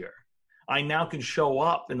easier. I now can show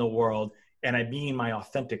up in the world and I being my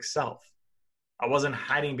authentic self. I wasn't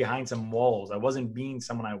hiding behind some walls. I wasn't being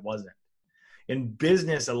someone I wasn't. In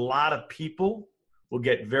business, a lot of people will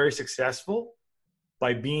get very successful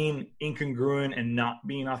by being incongruent and not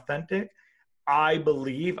being authentic. I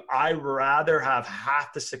believe I'd rather have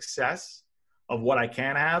half the success of what I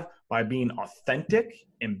can have by being authentic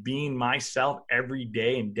and being myself every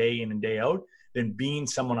day and day in and day out than being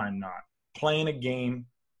someone I'm not. Playing a game,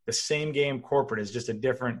 the same game corporate is just a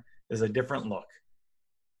different look.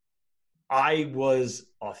 I was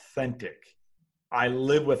authentic. I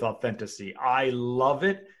live with authenticity. I love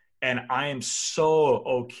it. And I am so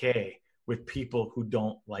okay with people who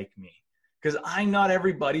don't like me because I'm not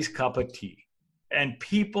everybody's cup of tea and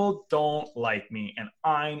people don't like me. And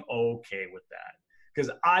I'm okay with that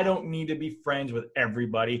because I don't need to be friends with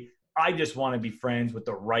everybody. I just want to be friends with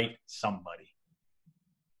the right somebody.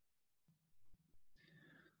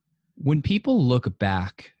 When people look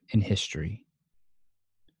back in history,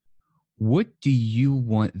 what do you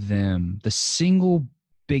want them, the single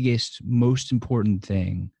biggest, most important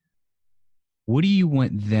thing, what do you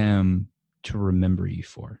want them to remember you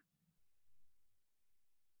for?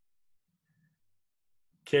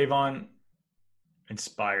 Kayvon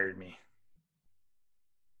inspired me.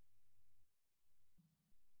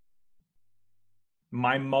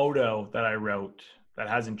 My motto that I wrote that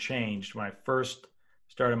hasn't changed when I first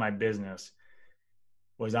started my business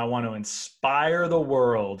was I want to inspire the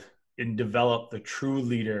world and develop the true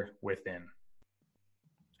leader within.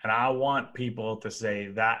 And I want people to say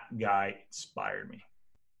that guy inspired me.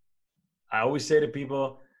 I always say to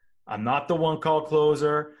people, I'm not the one call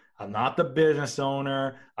closer. I'm not the business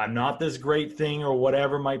owner. I'm not this great thing or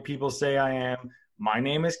whatever my people say I am. My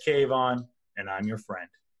name is Kayvon and I'm your friend.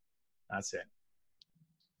 That's it.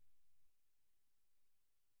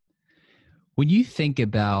 When you think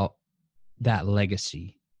about that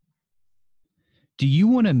legacy, do you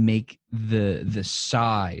want to make the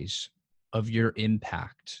size of your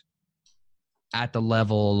impact at the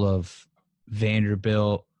level of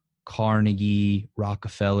Vanderbilt, Carnegie,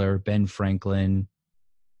 Rockefeller, Ben Franklin?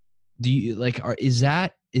 Do you is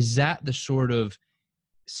that the sort of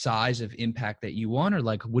size of impact that you want, or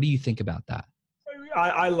like, what do you think about that?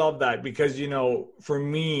 I love that because, for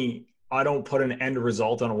me, I don't put an end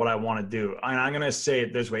result on what I want to do. And I'm going to say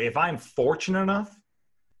it this way. If I'm fortunate enough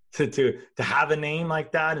to have a name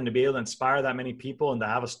like that and to be able to inspire that many people and to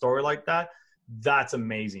have a story like that, that's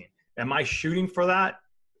amazing. Am I shooting for that?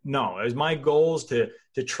 No. Is my goals to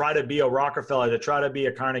try to be a Rockefeller, to try to be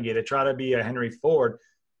a Carnegie, to try to be a Henry Ford?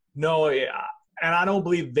 No. And I don't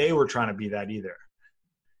believe they were trying to be that either.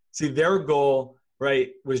 See, their goal,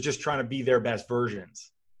 right, was just trying to be their best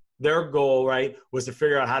versions. Their goal, right, was to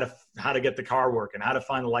figure out how to get the car working, how to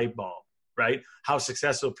find a light bulb, right? How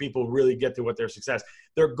successful people really get to what their success.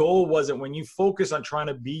 Their goal wasn't, when you focus on trying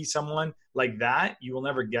to be someone like that, you will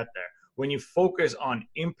never get there. When you focus on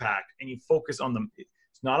impact and you focus on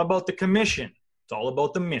it's not about the commission, it's all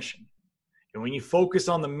about the mission. And when you focus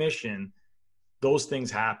on the mission, those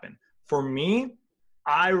things happen. For me,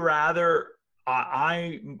 I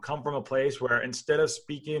come from a place where instead of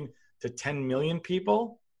speaking to 10 million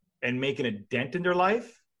people and making a dent in their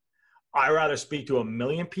life, I rather speak to 1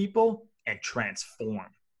 million people and transform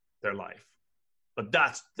their life. But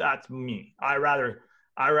that's me. I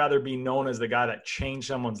rather be known as the guy that changed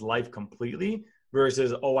someone's life completely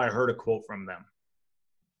versus, oh, I heard a quote from them.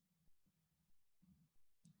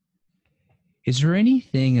 Is there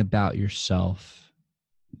anything about yourself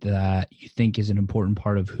that you think is an important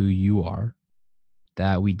part of who you are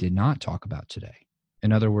that we did not talk about today?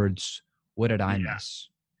 In other words, what did I miss?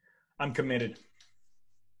 I'm committed.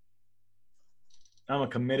 I'm a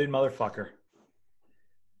committed motherfucker.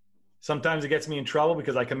 Sometimes it gets me in trouble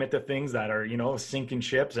because I commit to things that are, sinking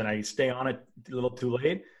ships and I stay on it a little too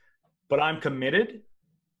late. But I'm committed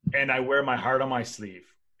and I wear my heart on my sleeve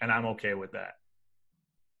and I'm okay with that.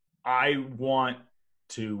 I want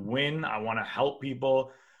to win. I want to help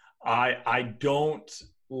people. I don't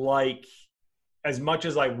like, as much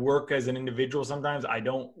as I work as an individual, sometimes I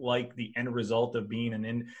don't like the end result of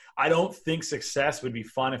being I don't think success would be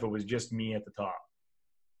fun if it was just me at the top.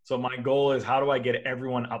 So my goal is, how do I get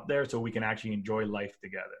everyone up there so we can actually enjoy life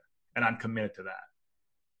together? And I'm committed to that.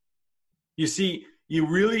 You see,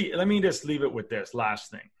 let me just leave it with this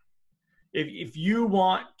last thing. If you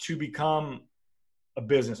want to become a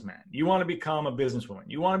businessman, you want to become a businesswoman,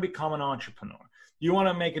 you want to become an entrepreneur, you want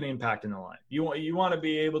to make an impact in the life, you want to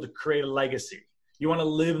be able to create a legacy, you want to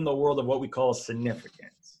live in the world of what we call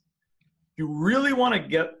significance. If you really want to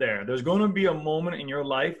get there, there's going to be a moment in your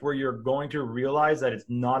life where you're going to realize that it's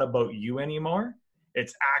not about you anymore.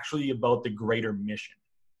 It's actually about the greater mission.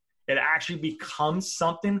 It actually becomes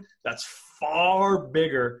something that's far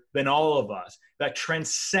bigger than all of us, that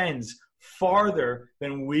transcends farther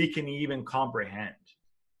than we can even comprehend.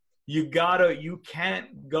 You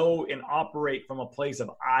can't go and operate from a place of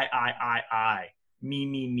I,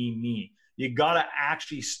 me. You got to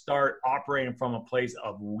actually start operating from a place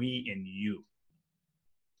of we and you.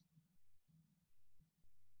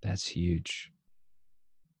 That's huge.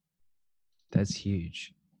 That's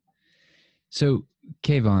huge. So,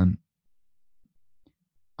 Kayvon,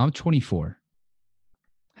 I'm 24,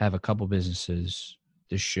 have a couple businesses.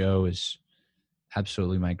 This show is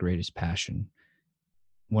absolutely my greatest passion.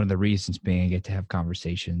 One of the reasons being I get to have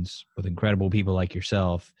conversations with incredible people like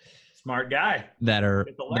yourself. Smart guy. That are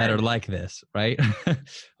like this, right? Yeah.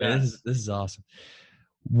 This is awesome.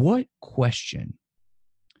 What question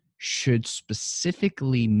should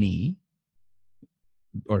specifically me,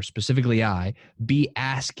 or specifically I, be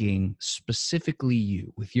asking specifically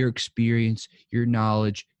you with your experience, your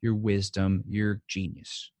knowledge, your wisdom, your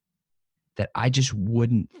genius, that I just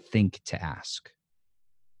wouldn't think to ask?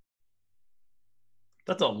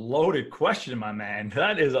 That's a loaded question, my man.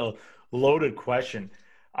 That is a loaded question.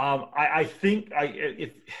 I think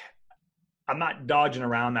I'm not dodging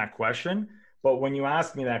around that question, but when you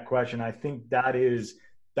ask me that question, I think that is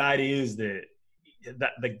the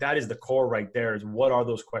core right there. Is what are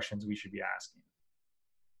those questions we should be asking?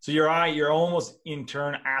 So you're almost in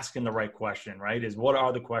turn asking the right question, right? Is what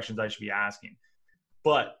are the questions I should be asking?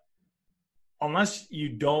 But unless you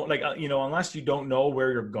don't unless you don't know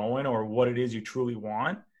where you're going or what it is you truly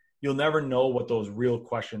want, you'll never know what those real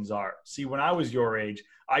questions are. See, when I was your age,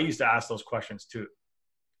 I used to ask those questions too,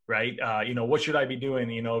 right? What should I be doing?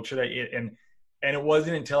 Should I, and it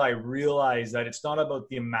wasn't until I realized that it's not about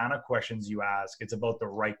the amount of questions you ask, it's about the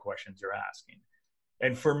right questions you're asking.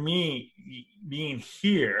 And for me, being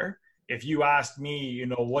here, if you asked me,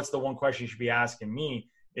 what's the one question you should be asking me,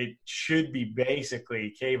 it should be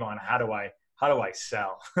basically, Kayvon, how do I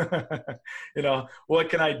sell? What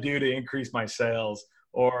can I do to increase my sales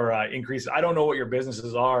or increase? I don't know what your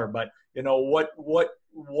businesses are, but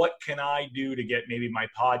what can I do to get maybe my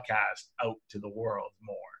podcast out to the world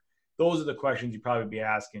more? Those are the questions you'd probably be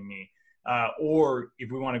asking me. Or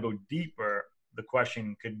if we want to go deeper, the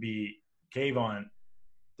question could be, Kayvon,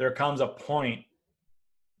 there comes a point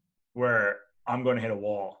where I'm going to hit a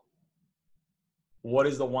wall. What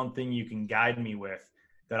is the one thing you can guide me with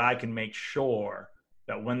that I can make sure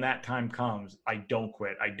that when that time comes, I don't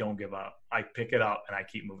quit, I don't give up, I pick it up and I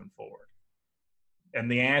keep moving forward? And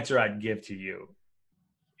the answer I'd give to you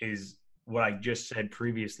is what I just said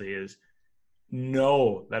previously, is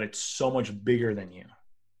know that it's so much bigger than you.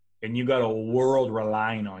 And you got a world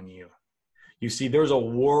relying on you. You see, there's a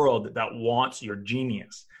world that wants your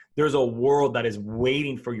genius. There's a world that is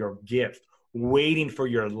waiting for your gift, waiting for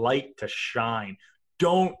your light to shine.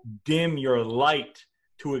 Don't dim your light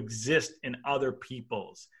to exist in other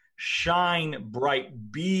people's. Shine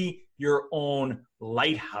bright. Be your own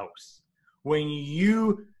lighthouse. When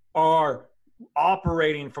you are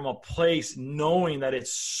operating from a place knowing that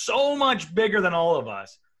it's so much bigger than all of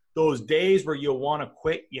us, those days where you want to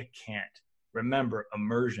quit, you can't. Remember,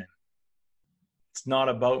 immersion. It's not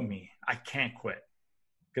about me. I can't quit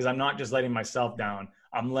because I'm not just letting myself down.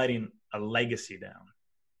 I'm letting a legacy down.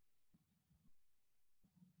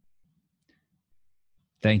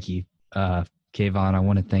 Thank you. Kayvon, I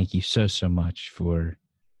want to thank you so much for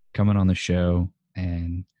coming on the show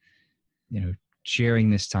and, sharing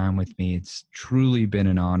this time with me. It's truly been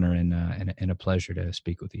an honor and a pleasure to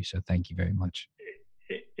speak with you. So thank you very much.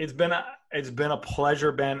 It's been a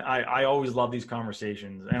pleasure, Ben. I always love these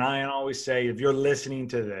conversations, and I always say, if you're listening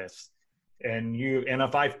to this and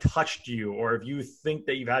if I've touched you, or if you think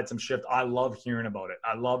that you've had some shift, I love hearing about it.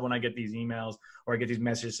 I love when I get these emails or I get these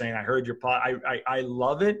messages saying, I heard your pod. I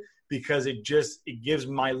love it because it gives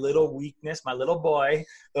my little weakness, my little boy,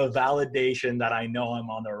 the validation that I know I'm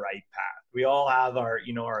on the right path. We all have our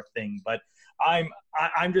thing, but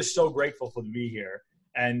I'm just so grateful to be here.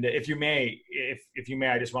 And if you may,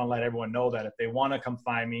 I just want to let everyone know that if they want to come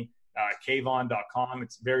find me, kayvon.com.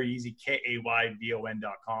 It's very easy,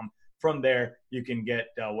 kayvon.com. From there, you can get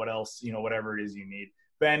whatever it is you need.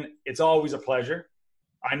 Ben, it's always a pleasure.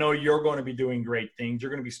 I know you're going to be doing great things. You're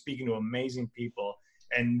going to be speaking to amazing people.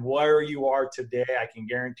 And where you are today, I can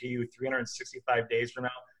guarantee you 365 days from now,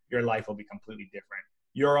 your life will be completely different.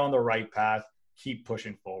 You're on the right path. Keep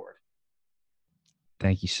pushing forward.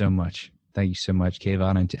 Thank you so much. Thank you so much,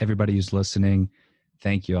 Kayvon. And to everybody who's listening,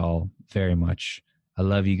 thank you all very much. I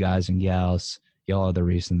love you guys and gals. Y'all are the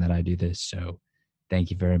reason that I do this. So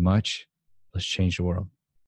thank you very much. Let's change the world.